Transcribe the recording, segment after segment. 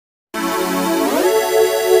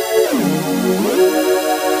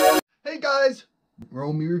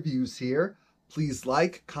Romie Reviews here. Please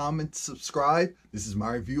like, comment, subscribe. This is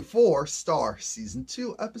my review for Star Season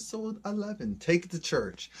 2, Episode 11, Take It to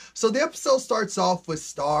Church. So the episode starts off with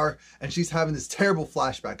Star, and she's having this terrible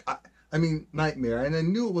flashback. I mean, nightmare. And I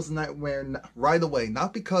knew it was a nightmare right away.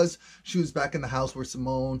 Not because she was back in the house where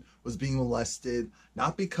Simone was being molested.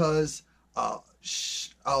 Not because of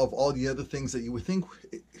all the other things that you would think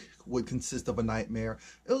would consist of a nightmare.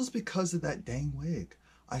 It was because of that dang wig.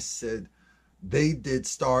 I said, they did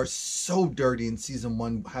Star so dirty in season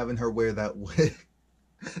 1, having her wear that wig.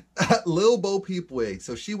 That Lil Bo Peep wig.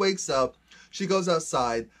 So she wakes up, she goes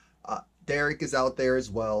outside. Derek is out there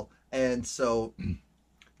as well. And so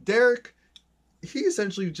Derek, he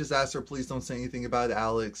essentially just asked her, please don't say anything about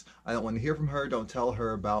Alex. I don't want to hear from her. Don't tell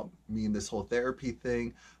her about me and this whole therapy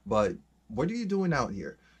thing. But what are you doing out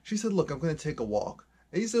here? She said, look, I'm going to take a walk.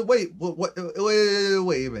 And he said, wait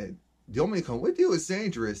a minute. Do you want me to come with you? It's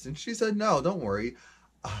dangerous. And she said, no, don't worry.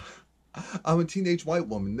 I'm a teenage white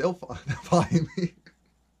woman. They'll find me.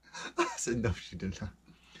 I said, no, she did not.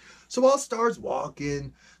 So while Star's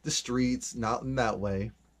walking the streets, not in that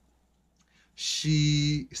way,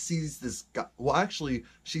 she sees this guy. Well, actually,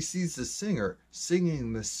 she sees this singer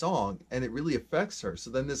singing this song, and it really affects her. So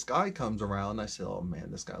then this guy comes around, and I said, oh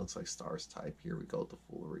man, this guy looks like Star's type. Here we go with the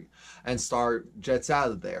foolery. And Star jets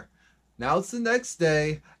out of there. Now it's the next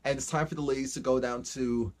day, and it's time for the ladies to go down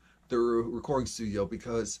to the recording studio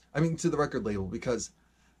to the record label, because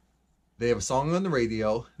they have a song on the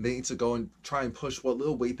radio. They need to go and try and push what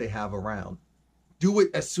little weight they have around. Do it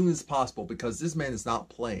as soon as possible, because this man is not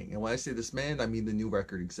playing. And when I say this man, I mean the new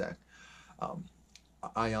record exec,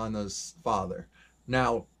 Ayana's father.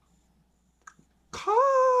 Now,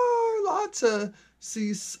 Carlotta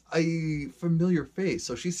sees a familiar face.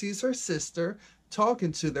 So she sees her sister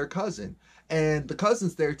talking to their cousin, and the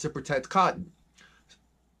cousin's there to protect Cotton.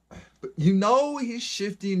 But you know he's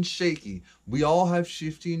shifty and shaky. We all have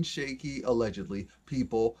shifty and shaky, allegedly,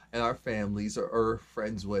 people in our families or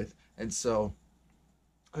friends with. And so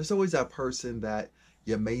there's always that person that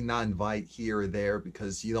you may not invite here or there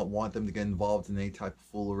because you don't want them to get involved in any type of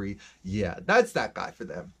foolery. Yeah, that's that guy for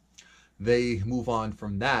them. They move on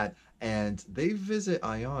from that, and they visit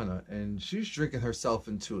Ayana, and she's drinking herself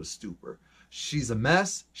into a stupor. She's a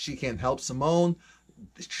mess. She can't help Simone.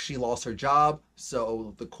 She lost her job,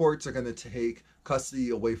 so the courts are going to take custody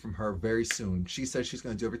away from her very soon. She says she's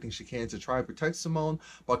going to do everything she can to try and protect Simone,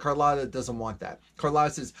 but Carlotta doesn't want that.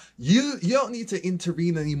 Carlotta says, you don't need to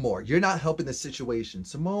intervene anymore. You're not helping the situation.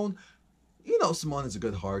 Simone, you know Simone has a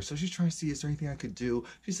good heart, so she's trying to see, is there anything I could do?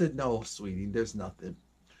 She said, no, sweetie, there's nothing.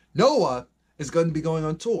 Noah is going to be going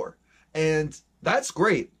on tour, and that's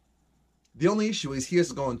great. The only issue is he has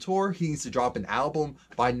to go on tour. He needs to drop an album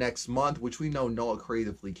by next month, which we know Noah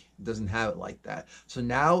creatively doesn't have it like that. So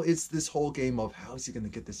now it's this whole game of how is he going to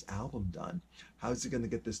get this album done? How is he going to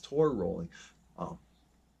get this tour rolling?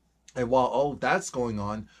 And while all of that's going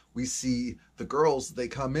on, we see the girls, they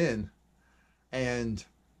come in and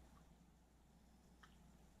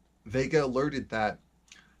they get alerted that,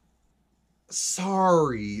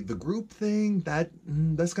 sorry, the group thing, that's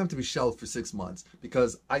going to have to be shelved for 6 months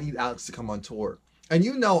because I need Alex to come on tour. And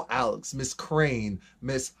you know Alex, Miss Crane,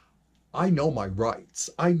 I know my rights.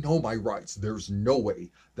 I know my rights. There's no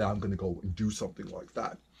way that I'm going to go and do something like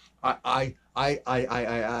that.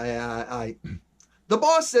 The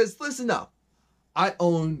boss says, listen up. I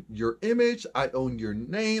own your image. I own your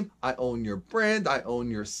name. I own your brand. I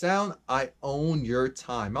own your sound. I own your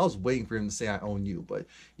time. I was waiting for him to say I own you, but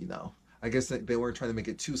you know, I guess they weren't trying to make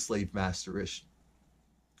it too slave master-ish.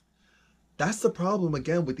 That's the problem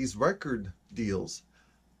again with these record deals.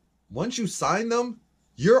 Once you sign them,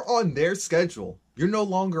 you're on their schedule. You're no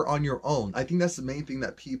longer on your own. I think that's the main thing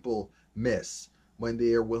that people miss when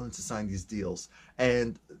they are willing to sign these deals.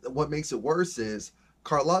 And what makes it worse is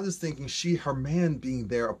Carlotta's thinking her man being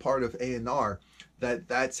there, a part of A&R,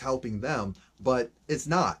 that's helping them, but it's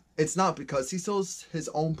not. It's not, because he still has his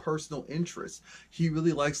own personal interests. He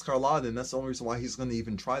really likes Carlotta, and that's the only reason why he's going to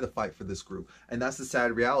even try to fight for this group. And that's the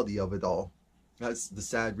sad reality of it all. That's the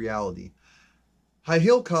sad reality. High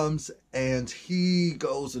Heel comes, and he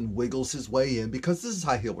goes and wiggles his way in, because this is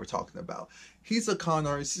High Heel we're talking about. He's a con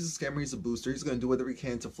artist, he's a scammer, he's a booster. He's going to do whatever he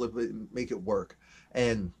can to flip it and make it work.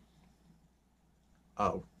 And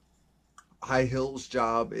High Heel's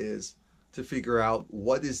job is to figure out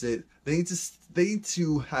what is it. They need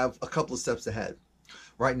to have a couple of steps ahead.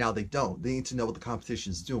 Right now they don't. They need to know what the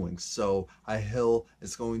competition is doing. So High Heel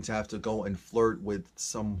is going to have to go and flirt with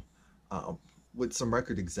some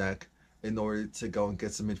record exec in order to go and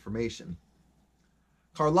get some information.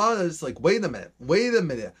 Carlotta is like, wait a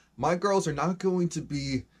minute. My girls are not going to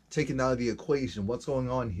be taken out of the equation. What's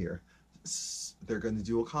going on here? They're going to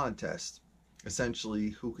do a contest. Essentially,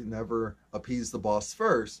 who can never appease the boss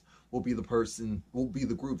first will be the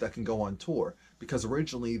group that can go on tour. Because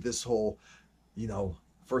originally this whole,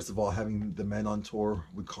 first of all, having the men on tour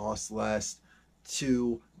would cost less.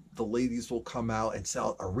 Two, the ladies will come out and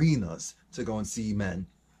sell arenas to go and see men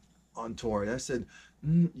on tour. And I said,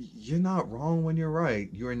 you're not wrong when you're right.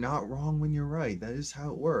 You're not wrong when you're right. That is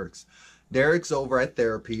how it works. Derek's over at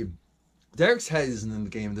therapy. Derek's head isn't in the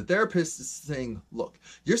game. The therapist is saying, look,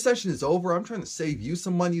 your session is over. I'm trying to save you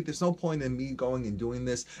some money. There's no point in me going and doing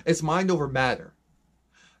this. It's mind over matter.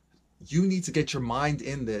 You need to get your mind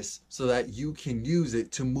in this so that you can use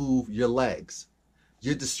it to move your legs.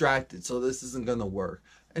 You're distracted, so this isn't going to work.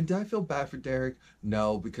 And did I feel bad for Derek?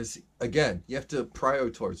 No, because, again, you have to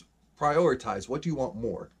prioritize. What do you want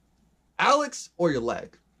more? Alex or your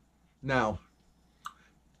leg? Now,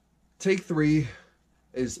 take 3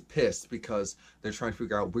 is pissed because they're trying to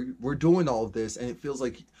figure out, we're doing all of this and it feels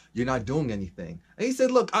like you're not doing anything. And he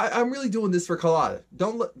said, look, I'm really doing this for Carlotta.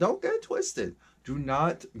 Don't get it twisted. Do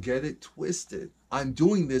not get it twisted. I'm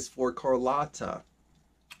doing this for Carlotta.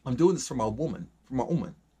 I'm doing this for my woman.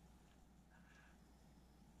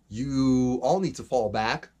 You all need to fall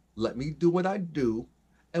back. Let me do what I do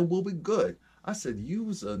and we'll be good. I said,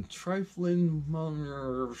 use a trifling...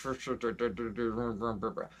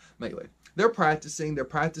 Anyway, they're practicing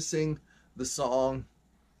the song,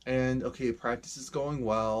 and okay, practice is going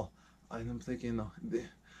well. And I'm thinking,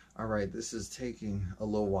 all right, this is taking a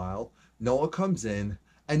little while. Noah comes in,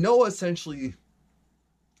 and Noah essentially...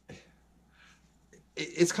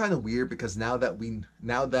 It's kind of weird because now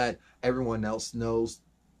that everyone else knows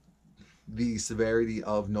the severity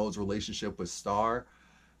of Noah's relationship with Star,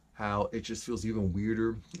 how it just feels even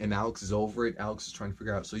weirder, and Alex is over it. Alex is trying to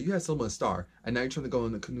figure out, so you had someone Star, and now you're trying to go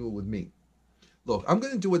in the canoe with me. Look, I'm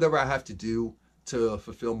going to do whatever I have to do to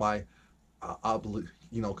fulfill my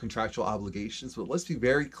contractual obligations, but let's be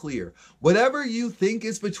very clear. Whatever you think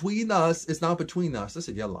is between us, it's not between us. I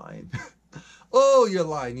said, you're lying. Oh, you're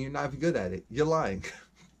lying. You're not even good at it. You're lying.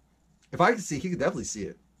 If I could see, he could definitely see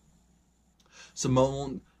it.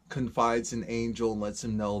 Simone confides in Angel and lets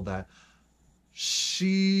him know that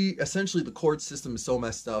essentially the court system is so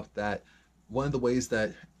messed up that one of the ways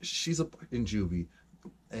that she's in juvie,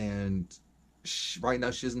 and right now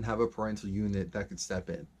she doesn't have a parental unit that could step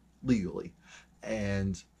in legally,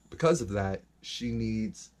 and because of that she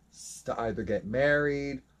needs to either get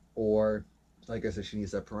married, or like I said, she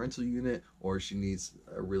needs that parental unit, or she needs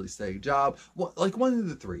a really steady job. Like one of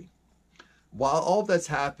the 3. While all of that's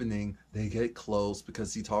happening, they get close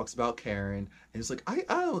because he talks about Karen, and he's like, I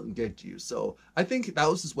don't get you. So I think that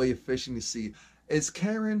was his way of fishing to see, is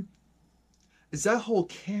that whole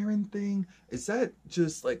Karen thing, is that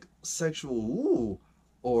just like sexual,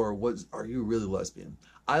 or are you really lesbian?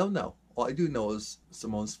 I don't know. All I do know is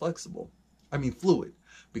Simone's fluid,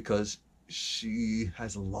 because she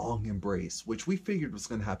has a long embrace, which we figured was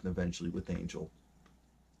going to happen eventually with Angel.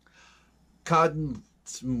 Cotton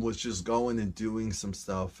was just going and doing some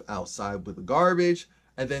stuff outside with the garbage,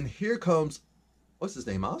 and then here comes, what's his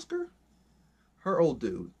name, Oscar? Her old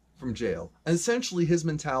dude from jail. And essentially his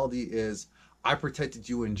mentality is, I protected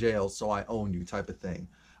you in jail, so I own you, type of thing.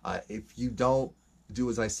 If you don't do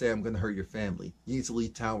as I say, I'm going to hurt your family. You need to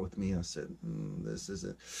leave town with me. I said, this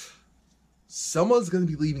isn't... Someone's going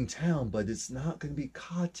to be leaving town, but it's not going to be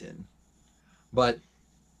Cotton. But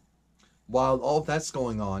while all of that's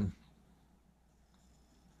going on,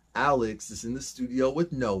 Alex is in the studio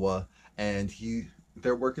with Noah, and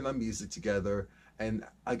they're working on music together. And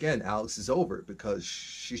again, Alex is over it because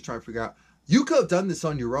she's trying to figure out, you could have done this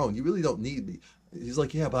on your own. You really don't need me. He's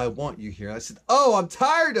like, yeah, but I want you here. And I said, oh, I'm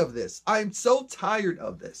tired of this. I'm so tired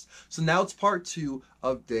of this. So now it's part 2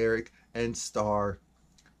 of Derek and Star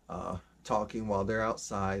talking while they're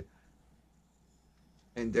outside.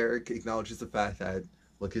 And Derek acknowledges the fact that,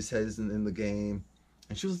 look, his head isn't in the game.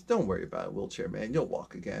 And she was like, don't worry about it, wheelchair man. You'll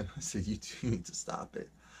walk again. I said, you need to stop it.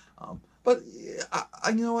 But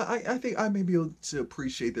I think I may be able to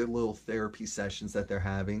appreciate their little therapy sessions that they're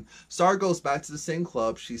having. Star goes back to the same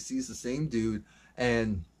club. She sees the same dude,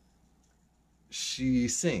 and she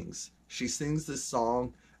sings. She sings this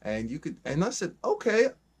song, and I said, okay,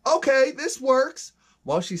 this works.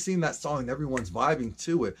 While she's singing that song and everyone's vibing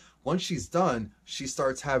to it, once she's done, she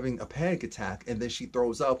starts having a panic attack, and then she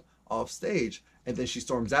throws up off stage, and then she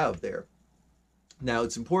storms out of there. Now,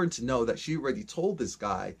 it's important to know that she already told this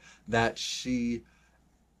guy that she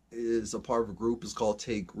is a part of a group. It's called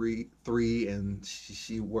Take 3, and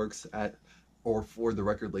she works at or for the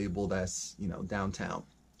record label that's, downtown.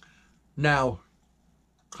 Now,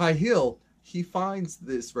 High Heel, he finds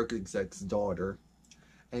this record exec's daughter,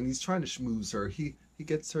 and he's trying to schmooze her. He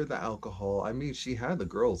gets her the alcohol. I mean, she had the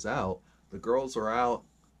girls out. The girls are out.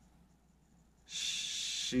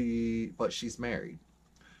 But she's married.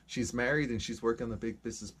 She's married and she's working on a big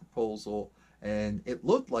business proposal. And it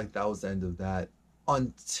looked like that was the end of that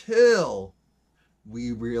until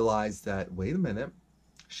we realized that, wait a minute,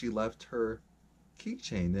 she left her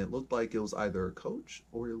keychain. It looked like it was either a Coach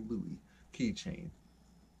or a Louis keychain.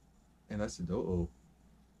 And I said, oh,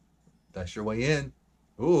 that's your way in.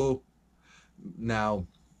 Oh. Now,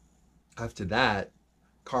 after that,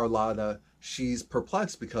 Carlotta, she's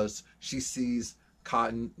perplexed because she sees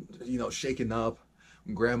Cotton, shaken up.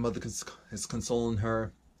 Grandmother is consoling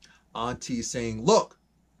her. Auntie saying, look,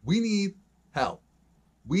 we need help.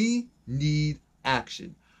 We need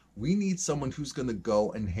action. We need someone who's going to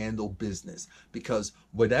go and handle business, because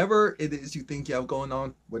whatever it is you think you have going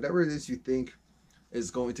on, whatever it is you think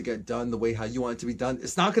is going to get done the way how you want it to be done,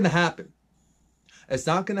 it's not going to happen. It's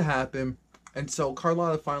not going to happen. And so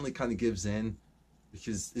Carlotta finally kind of gives in,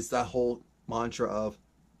 because it's that whole mantra of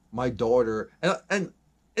my daughter. And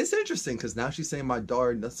it's interesting because now she's saying my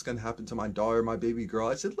daughter, that's going to happen to my daughter, my baby girl.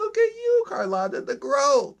 I said, look at you, Carlotta, the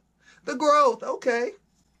growth. The growth, okay.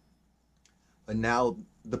 But now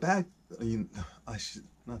the bad,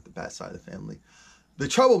 not the bad side of the family. The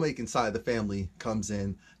troublemaking side of the family comes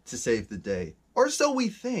in to save the day. Or so we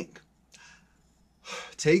think.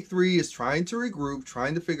 Take 3 is trying to regroup,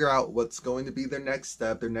 trying to figure out what's going to be their next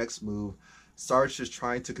step, their next move. Sarge is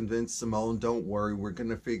trying to convince Simone, don't worry, we're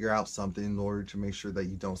going to figure out something in order to make sure that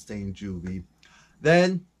you don't stay in juvie.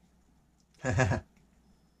 Then, her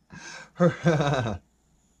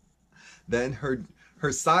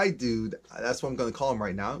side dude, that's what I'm going to call him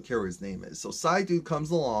right now, I don't care what his name is. So side dude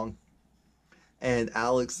comes along, and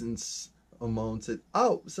Alex and Simone said,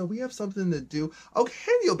 oh, so we have something to do. Okay,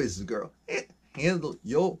 handle your business, girl. Handle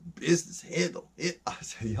your business. Handle it. I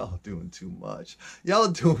said, y'all doing too much. Y'all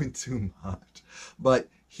doing too much. But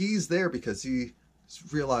he's there because he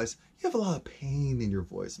realized you have a lot of pain in your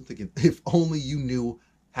voice. I'm thinking, if only you knew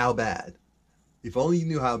how bad. If only you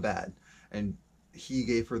knew how bad. And he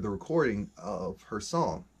gave her the recording of her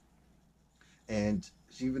song. And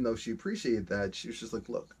even though she appreciated that, she was just like,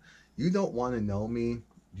 look, you don't want to know me.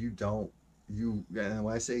 You don't. And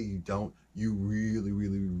when I say you don't, you really,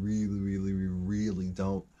 really, really, really, really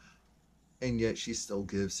don't. And yet she still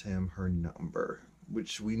gives him her number,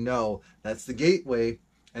 which we know that's the gateway.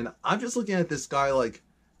 And I'm just looking at this guy like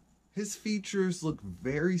his features look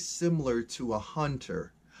very similar to a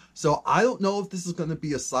hunter. So I don't know if this is going to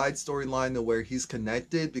be a side storyline to where he's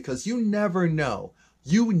connected, because you never know.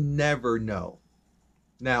 You never know.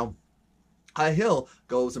 Now, High Hill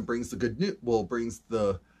goes and brings the good news. Well, brings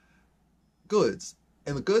the goods.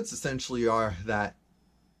 And the goods essentially are that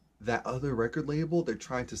other record label, they're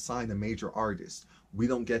trying to sign a major artist. We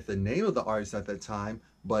don't get the name of the artist at that time,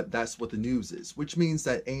 but that's what the news is. Which means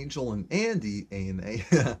that Angel and Andy, A&A,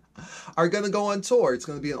 are going to go on tour. It's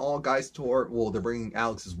going to be an all-guys tour. Well, they're bringing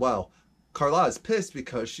Alex as well. Carlotta's pissed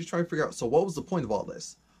because she's trying to figure out, so what was the point of all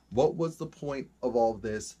this? What was the point of all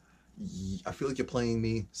this? I feel like you're playing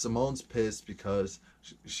me. Simone's pissed because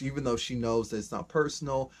she, even though she knows that it's not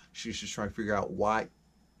personal, she's just trying to figure out why.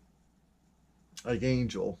 Like,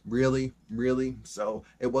 Angel, really? So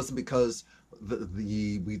it wasn't because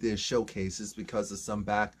we did showcases, because of some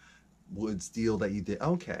backwoods deal that you did.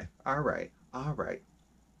 Okay, all right.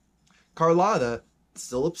 Carlotta,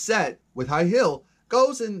 still upset with High Hill,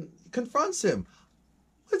 goes and confronts him.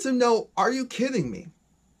 Lets him know, are you kidding me?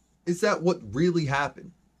 Is that what really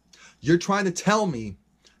happened? You're trying to tell me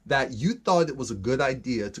that you thought it was a good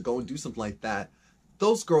idea to go and do something like that.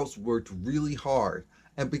 Those girls worked really hard.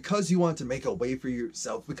 And because you wanted to make a way for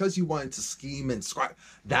yourself, because you wanted to scheme and scribe,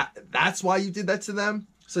 that's why you did that to them?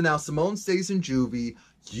 So now Simone stays in juvie,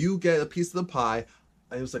 you get a piece of the pie.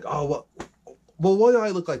 And it was like, oh, well, what do I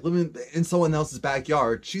look like living in someone else's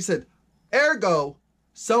backyard? She said, ergo,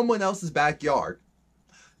 someone else's backyard.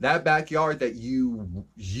 That backyard that you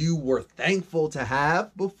were thankful to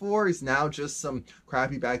have before is now just some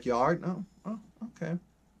crappy backyard. Oh, okay.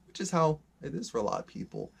 Which is how it is for a lot of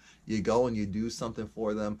people. You go and you do something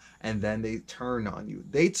for them, and then they turn on you.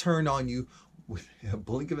 They turn on you with a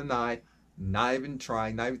blink of an eye, not even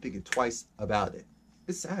trying, not even thinking twice about it.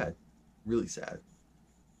 It's sad. Really sad.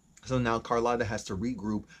 So now Carlotta has to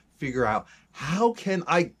regroup, figure out, how can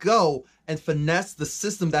I go and finesse the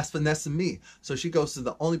system that's finessing me? So she goes to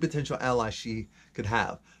the only potential ally she could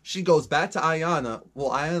have. She goes back to Ayanna.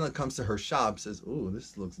 Well, Ayanna comes to her shop, says, ooh,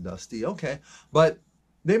 this looks dusty. Okay. But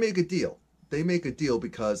they make a deal. They make a deal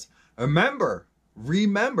because remember,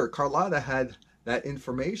 Carlotta had that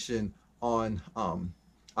information on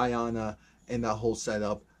Ayana and that whole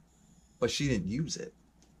setup, but she didn't use it.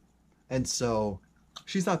 And so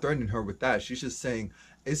she's not threatening her with that. She's just saying,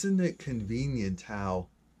 isn't it convenient how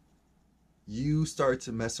you start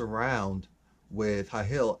to mess around with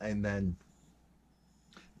Hahil, and then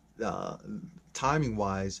timing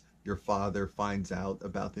wise, your father finds out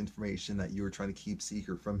about the information that you were trying to keep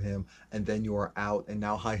secret from him, and then you are out, and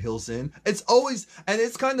now Hahil's in. It's always, and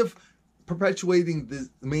it's kind of perpetuating the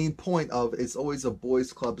main point of it's always a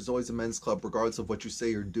boys' club, it's always a men's club, regardless of what you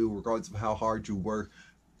say or do, regardless of how hard you work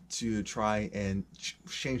to try and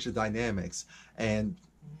change the dynamics. And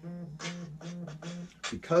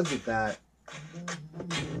because of that,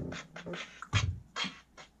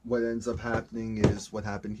 what ends up happening is what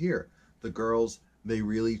happened here. The girls, they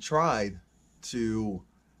really tried to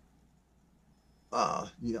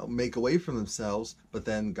make away from themselves, but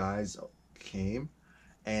then guys came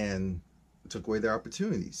and took away their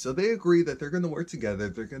opportunities. So they agree that they're going to work together,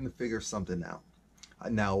 they're going to figure something out.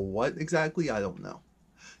 Now what exactly, I don't know.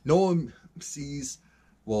 Noah sees,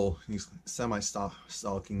 well, he's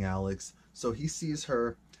semi-stalking Alex, so he sees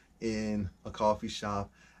her in a coffee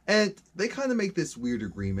shop, and they kind of make this weird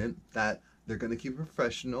agreement that they're going to keep it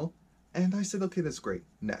professional. And I said, okay, that's great.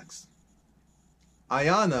 Next,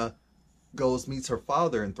 Ayana goes, meets her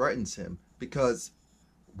father, and threatens him because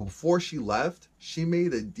before she left, she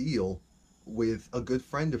made a deal with a good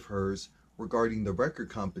friend of hers regarding the record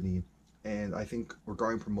company, and I think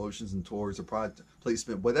regarding promotions and tours or product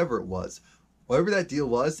placement, whatever it was. Whatever that deal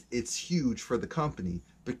was, it's huge for the company.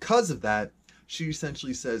 Because of that, she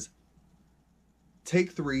essentially says,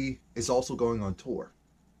 Take 3 is also going on tour.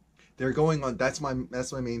 They're going on, that's my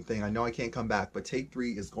main thing. I know I can't come back, but Take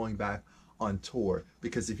 3 is going back on tour.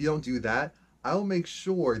 Because if you don't do that, I'll make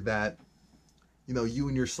sure that, you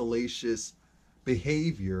and your salacious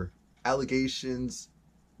behavior, allegations,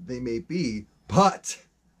 they may be, but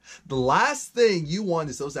the last thing you want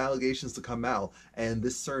is those allegations to come out and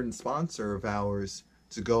this certain sponsor of ours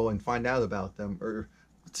to go and find out about them, or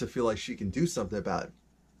to feel like she can do something about it.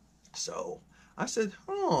 So I said,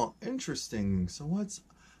 oh, interesting. So what's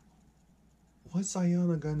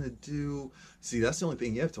Ayana gonna do? See, that's the only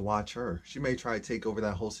thing, you have to watch her. She may try to take over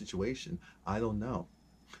that whole situation. I don't know.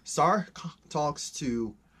 Star talks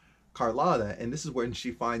to Carlotta, and this is when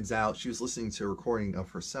she finds out, she was listening to a recording of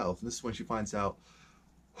herself, and this is when she finds out,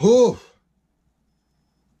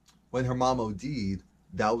 when her mom OD'd,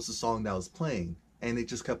 that was the song that was playing, and it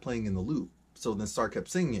just kept playing in the loop. So then Star kept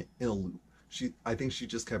singing it in a loop. I think she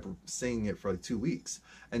just kept singing it for like 2 weeks.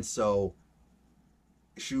 And so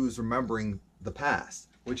she was remembering the past,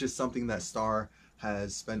 which is something that Star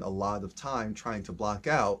has spent a lot of time trying to block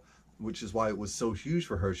out, which is why it was so huge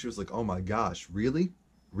for her. She was like, oh my gosh, really?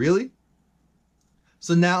 Really?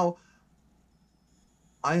 So now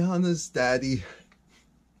Ayana's daddy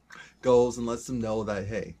goes and lets them know that,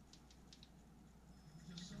 hey,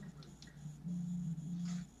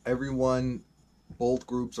 everyone, both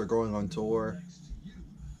groups are going on tour.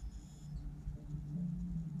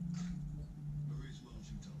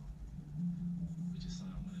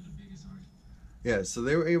 Yeah, so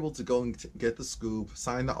they were able to go and get the scoop,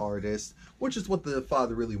 sign the artist, which is what the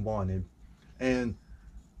father really wanted. And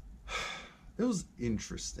it was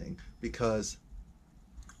interesting because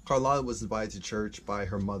Carlotta was invited to church by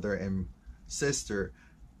her mother and sister,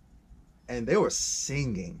 and they were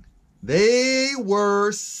singing. They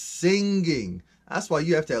were singing. That's why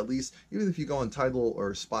you have to at least, even if you go on Tidal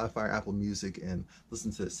or Spotify or Apple Music and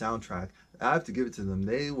listen to the soundtrack, I have to give it to them.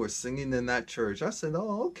 They were singing in that church. I said,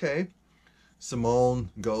 oh, okay. Simone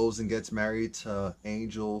goes and gets married to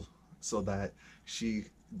Angel so that she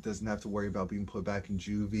doesn't have to worry about being put back in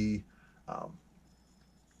juvie.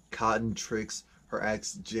 Cotton tricks her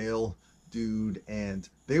ex-jail dude, and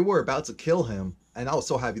they were about to kill him. And I was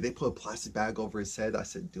so happy. They put a plastic bag over his head. I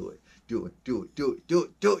said, do it, do it, do it, do it, do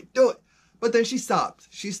it, do it, do it. But then she stopped.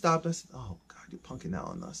 She stopped. I said, oh, God, you're punking out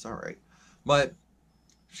on us. All right. But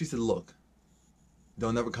she said, look,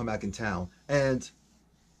 they'll never come back in town. And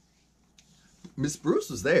Miss Bruce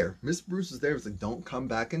was there. Miss Bruce was there. It was like, don't come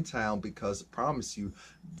back in town because I promise you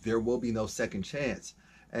there will be no second chance.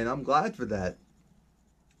 And I'm glad for that.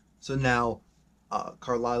 So now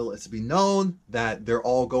Carlotta lets it be known that they're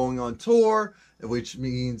all going on tour, which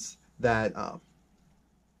means that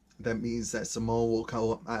Simone will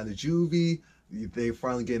come out of juvie. They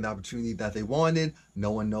finally get an opportunity that they wanted.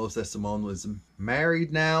 No one knows that Simone was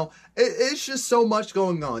married now. It's just so much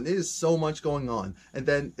going on. It is so much going on. And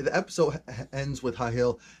then the episode ends with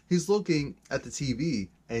Hahil. He's looking at the TV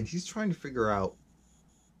and he's trying to figure out,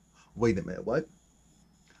 wait a minute, what?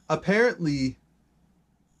 Apparently,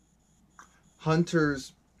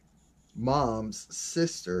 Hunter's mom's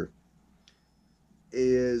sister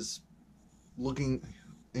is looking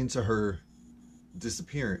into her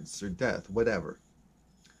disappearance or death, whatever.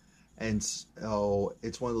 And so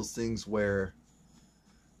it's one of those things where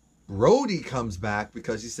Brody comes back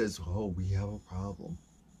because he says, "Oh, we have a problem."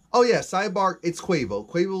 Oh yeah, sidebar, it's Quavo.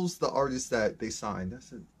 Quavo's the artist that they signed. I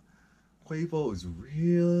said, Quavo is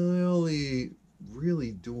really,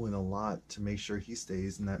 really doing a lot to make sure he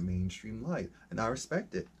stays in that mainstream light. And I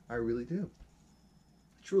respect it. I really do.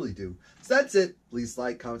 I truly do. So that's it. Please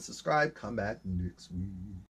like, comment, subscribe. Come back next week.